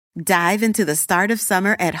Dive into the start of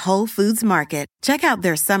summer at Whole Foods Market. Check out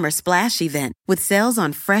their Summer Splash event with sales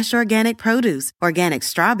on fresh organic produce, organic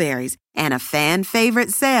strawberries, and a fan-favorite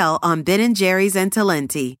sale on Ben & Jerry's and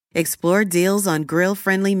Talenti. Explore deals on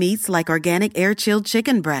grill-friendly meats like organic air-chilled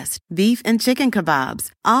chicken breast, beef and chicken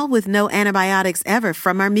kebabs, all with no antibiotics ever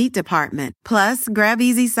from our meat department. Plus, grab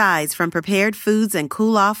easy sides from prepared foods and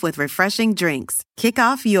cool off with refreshing drinks. Kick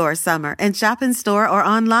off your summer and shop in store or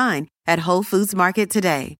online at Whole Foods Market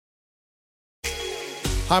today.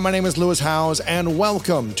 Hi, my name is Lewis Howes, and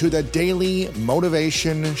welcome to the Daily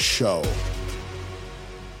Motivation Show.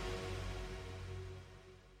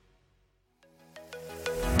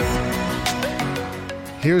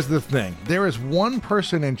 Here's the thing. There is one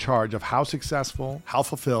person in charge of how successful, how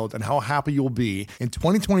fulfilled, and how happy you'll be in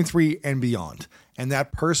 2023 and beyond. And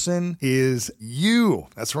that person is you.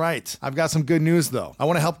 That's right. I've got some good news, though. I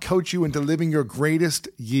want to help coach you into living your greatest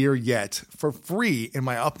year yet for free in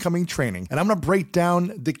my upcoming training. And I'm going to break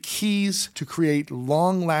down the keys to create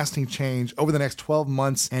long-lasting change over the next 12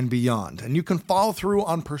 months and beyond. And you can follow through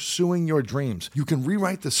on pursuing your dreams. You can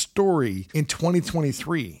rewrite the story in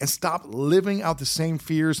 2023 and stop living out the same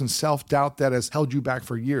fears and self-doubt that has held you back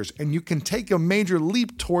for years. And you can take a major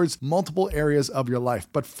leap towards multiple areas of your life.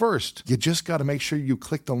 But first, you just got to make sure you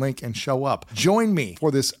click the link and show up. Join me for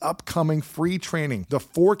this upcoming free training, the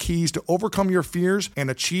 4 keys to overcome your fears and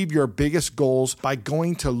achieve your biggest goals, by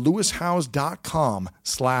going to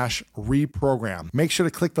lewishowes.com/reprogram. Make sure to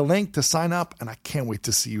click the link to sign up, and I can't wait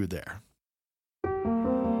to see you there.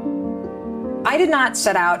 I did not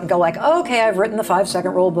set out and go like, oh, okay, I've written the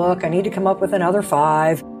 5-second rule book. I need to come up with another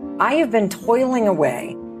 5. I have been toiling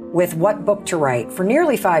away with what book to write for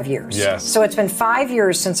nearly 5 years. Yes. So it's been 5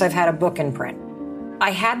 years since I've had a book in print. I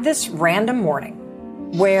had this random morning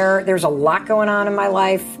where there's a lot going on in my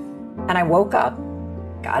life, and I woke up,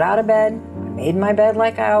 got out of bed, I made my bed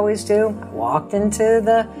like I always do. I walked into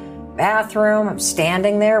the bathroom, I'm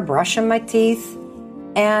standing there brushing my teeth,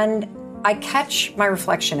 and I catch my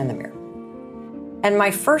reflection in the mirror. And my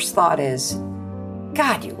first thought is,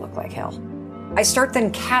 God, you look like hell. I start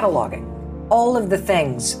then cataloging all of the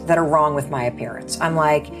things that are wrong with my appearance. I'm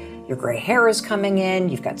like, your gray hair is coming in,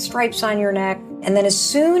 you've got stripes on your neck. And then as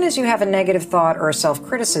soon as you have a negative thought or a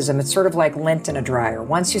self-criticism, it's sort of like lint in a dryer.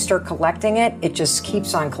 Once you start collecting it, it just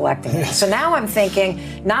keeps on collecting it. So now I'm thinking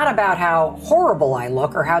not about how horrible I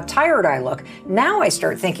look or how tired I look. Now I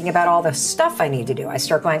start thinking about all the stuff I need to do. I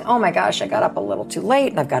start going, oh my gosh, I got up a little too late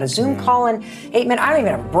and I've got a Zoom call in 8 minutes. I don't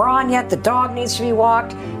even have a bra on yet. The dog needs to be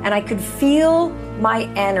walked. And I could feel my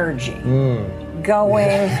energy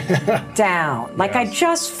going down. Like I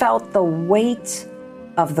just felt the weight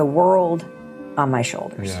of the world on my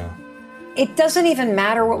shoulders. Yeah. It doesn't even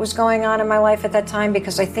matter what was going on in my life at that time,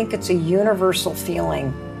 because I think it's a universal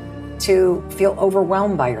feeling to feel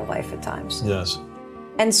overwhelmed by your life at times. Yes.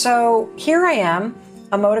 And so here I am,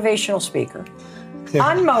 a motivational speaker,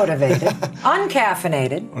 unmotivated,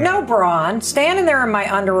 uncaffeinated, no bra on, standing there in my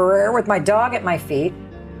underwear with my dog at my feet.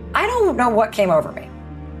 I don't know what came over me,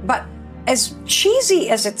 but as cheesy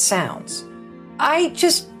as it sounds, I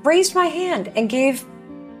just raised my hand and gave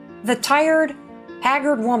the tired,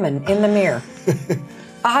 haggard woman in the mirror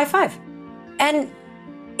a high five. And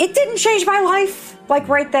it didn't change my life, like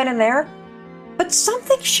right then and there, but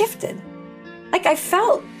something shifted. Like I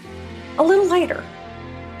felt a little lighter.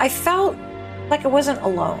 I felt like I wasn't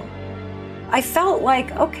alone. I felt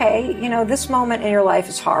like, okay, you know, this moment in your life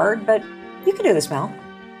is hard, but you can do this, Mel.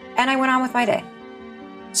 And I went on with my day.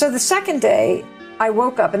 So the second day, I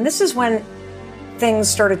woke up, and this is when things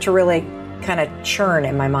started to really kind of churn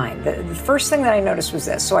in my mind. The first thing that I noticed was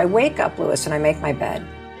this. So I wake up, Lewis, and I make my bed.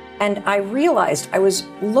 And I realized I was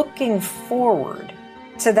looking forward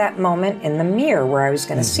to that moment in the mirror where I was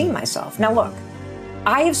going to see myself. Now, look,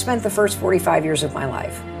 I have spent the first 45 years of my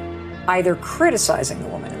life either criticizing the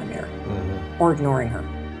woman in the mirror or ignoring her.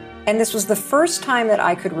 And this was the first time that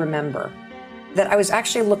I could remember that I was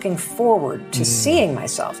actually looking forward to seeing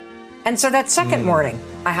myself. And so that second morning,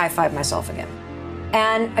 I high-fived myself again.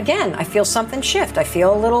 And again, I feel something shift. I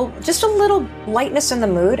feel just a little lightness in the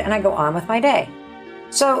mood, and I go on with my day.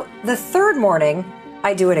 So the third morning,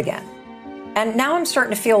 I do it again. And now I'm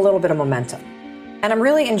starting to feel a little bit of momentum. And I'm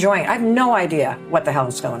really enjoying it. I have no idea what the hell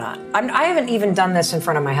is going on. I haven't even done this in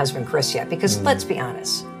front of my husband, Chris, yet, because let's be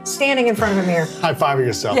honest, standing in front of a mirror. High-fiving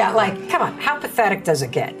yourself. Yeah, like, come on, how pathetic does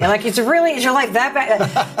it get? You're like, is your life that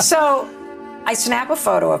bad? So I snap a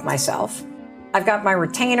photo of myself. I've got my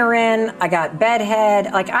retainer in, I got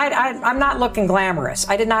bedhead. Like, I'm not looking glamorous.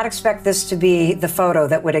 I did not expect this to be the photo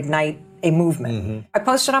that would ignite a movement. I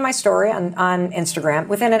posted on my story on Instagram.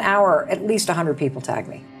 Within an hour, at least 100 people tagged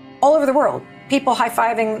me. All over the world. people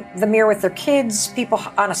high-fiving the mirror with their kids, people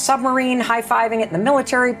on a submarine high-fiving it in the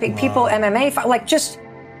military, people MMA,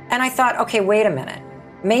 and I thought, okay, wait a minute.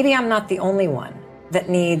 Maybe I'm not the only one that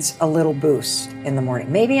needs a little boost in the morning.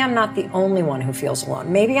 Maybe I'm not the only one who feels alone.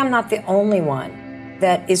 Maybe I'm not the only one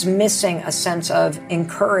that is missing a sense of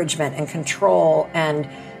encouragement and control and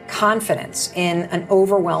confidence in an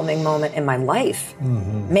overwhelming moment in my life.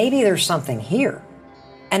 Mm-hmm. Maybe there's something here.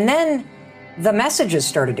 And then the messages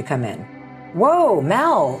started to come in. Whoa,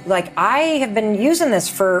 Mel, I have been using this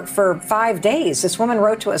for 5 days. This woman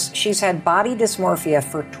wrote to us, she's had body dysmorphia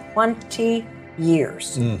for 20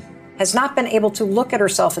 years. Has not been able to look at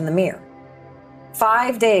herself in the mirror.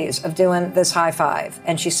 5 days of doing this high five.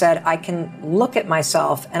 And she said, I can look at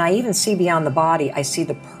myself and I even see beyond the body. I see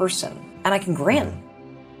the person and I can grin.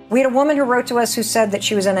 We had a woman who wrote to us who said that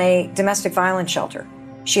she was in a domestic violence shelter.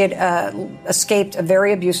 She had escaped a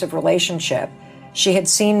very abusive relationship. She had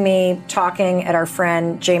seen me talking at our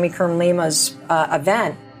friend Jamie Kern Lima's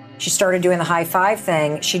event. She started doing the high five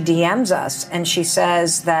thing. She DMs us and she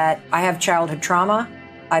says that I have childhood trauma.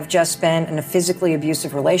 I've just been in a physically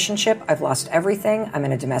abusive relationship. I've lost everything. I'm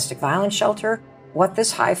in a domestic violence shelter. What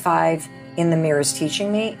this high five in the mirror is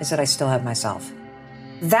teaching me is that I still have myself.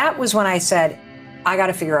 That was when I said, I got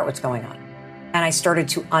to figure out what's going on. And I started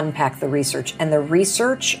to unpack the research. And the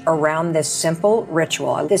research around this simple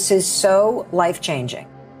ritual, this is so life-changing.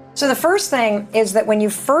 So the first thing is that when you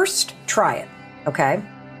first try it, okay,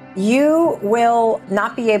 you will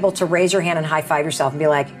not be able to raise your hand and high five yourself and be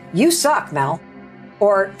like, you suck, Mel.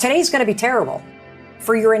 Or today's going to be terrible.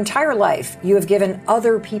 For your entire life, you have given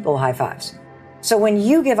other people high fives. So when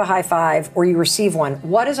you give a high five or you receive one,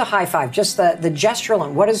 what is a high five? Just the gesture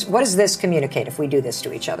alone. What does this communicate if we do this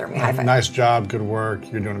to each other? And we high five? Nice job, good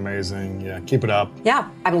work, you're doing amazing. Yeah, keep it up. Yeah,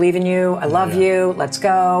 I believe in you, I love you, let's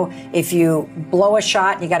go. If you blow a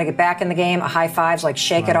shot and you got to get back in the game, a high five's like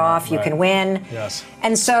shake it off, you can win. Yes.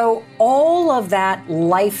 And so all of that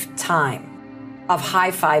lifetime of high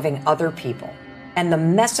fiving other people and the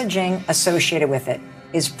messaging associated with it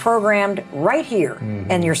is programmed right here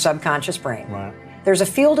in your subconscious brain. Right. There's a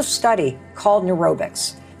field of study called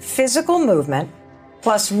neurobics, physical movement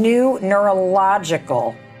plus new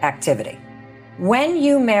neurological activity. When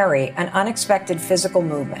you marry an unexpected physical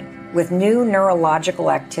movement with new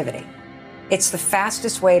neurological activity, it's the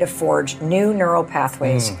fastest way to forge new neural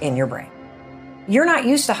pathways in your brain. You're not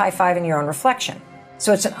used to high-fiving your own reflection,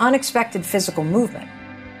 so it's an unexpected physical movement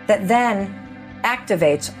that then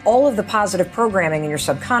activates all of the positive programming in your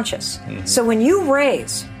subconscious. So when you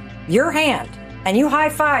raise your hand and you high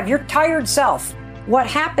five your tired self, what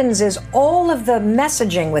happens is all of the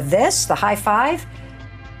messaging with this, the high five,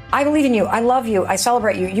 I believe in you, I love you, I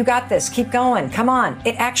celebrate you, you got this, keep going, come on.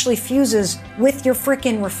 It actually fuses with your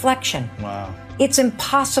freaking reflection. Wow. It's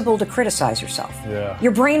impossible to criticize yourself. Yeah.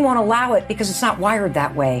 Your brain won't allow it because it's not wired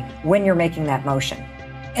that way when you're making that motion.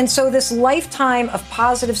 And so this lifetime of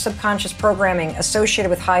positive subconscious programming associated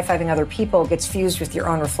with high-fiving other people gets fused with your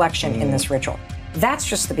own reflection in this ritual. That's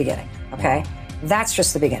just the beginning, okay? That's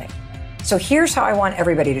just the beginning. So here's how I want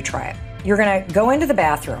everybody to try it. You're gonna go into the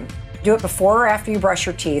bathroom, do it before or after you brush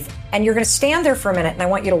your teeth, and you're gonna stand there for a minute and I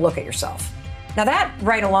want you to look at yourself. Now that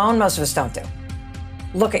right alone, most of us don't do.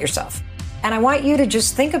 Look at yourself. And I want you to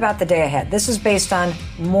just think about the day ahead. This is based on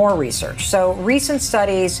more research. So recent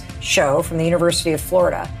studies show from the University of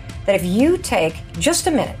Florida that if you take just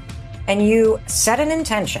a minute and you set an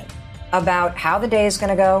intention about how the day is going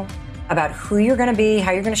to go, about who you're going to be,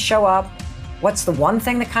 how you're going to show up, what's the one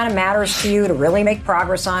thing that kind of matters to you to really make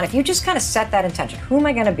progress on, if you just kind of set that intention, who am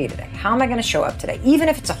I going to be today? How am I going to show up today? Even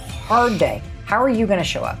if it's a hard day, how are you going to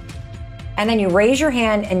show up? And then you raise your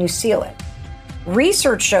hand and you seal it.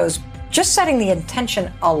 Research shows just setting the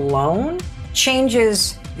intention alone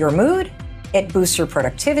changes your mood, it boosts your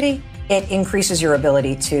productivity, it increases your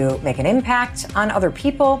ability to make an impact on other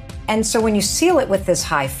people. And so when you seal it with this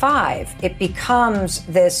high five, it becomes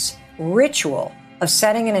this ritual of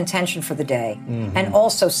setting an intention for the day and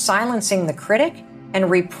also silencing the critic and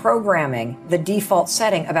reprogramming the default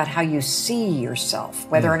setting about how you see yourself,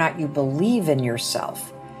 whether or not you believe in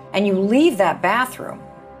yourself. And you leave that bathroom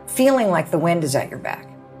feeling like the wind is at your back.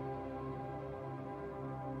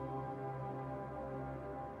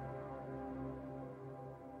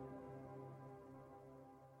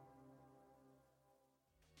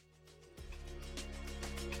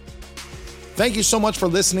 Thank you so much for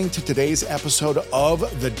listening to today's episode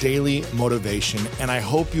of The Daily Motivation, and I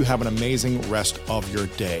hope you have an amazing rest of your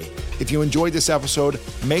day. If you enjoyed this episode,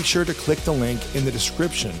 make sure to click the link in the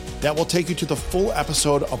description. That will take you to the full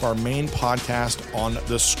episode of our main podcast on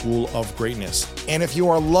the School of Greatness. And if you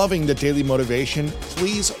are loving The Daily Motivation,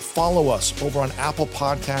 please follow us over on Apple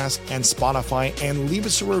Podcasts and Spotify, and leave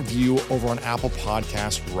us a review over on Apple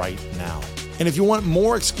Podcasts right now. And if you want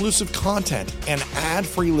more exclusive content and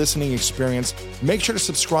ad-free listening experience, make sure to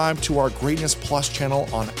subscribe to our Greatness Plus channel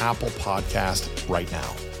on Apple Podcast right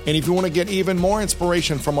now. And if you want to get even more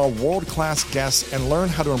inspiration from our world-class guests and learn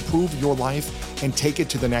how to improve your life and take it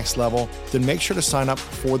to the next level, then make sure to sign up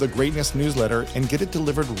for the Greatness newsletter and get it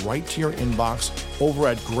delivered right to your inbox over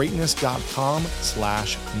at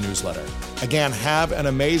greatness.com/newsletter. Again, have an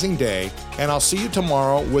amazing day, and I'll see you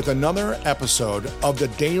tomorrow with another episode of the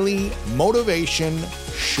Daily Motivation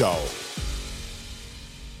Show.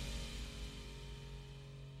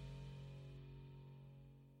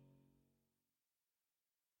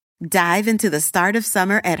 Dive into the start of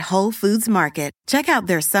summer at Whole Foods Market. Check out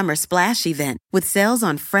their Summer Splash event with sales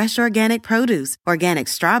on fresh organic produce, organic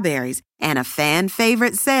strawberries, and a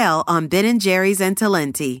fan-favorite sale on Ben & Jerry's and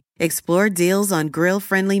Talenti. Explore deals on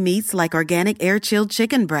grill-friendly meats like organic air-chilled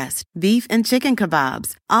chicken breast, beef and chicken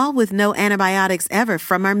kebabs, all with no antibiotics ever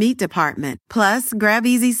from our meat department. Plus, grab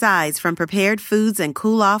easy sides from prepared foods and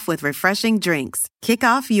cool off with refreshing drinks. Kick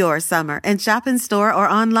off your summer and shop in store or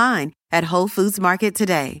online at Whole Foods Market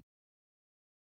today.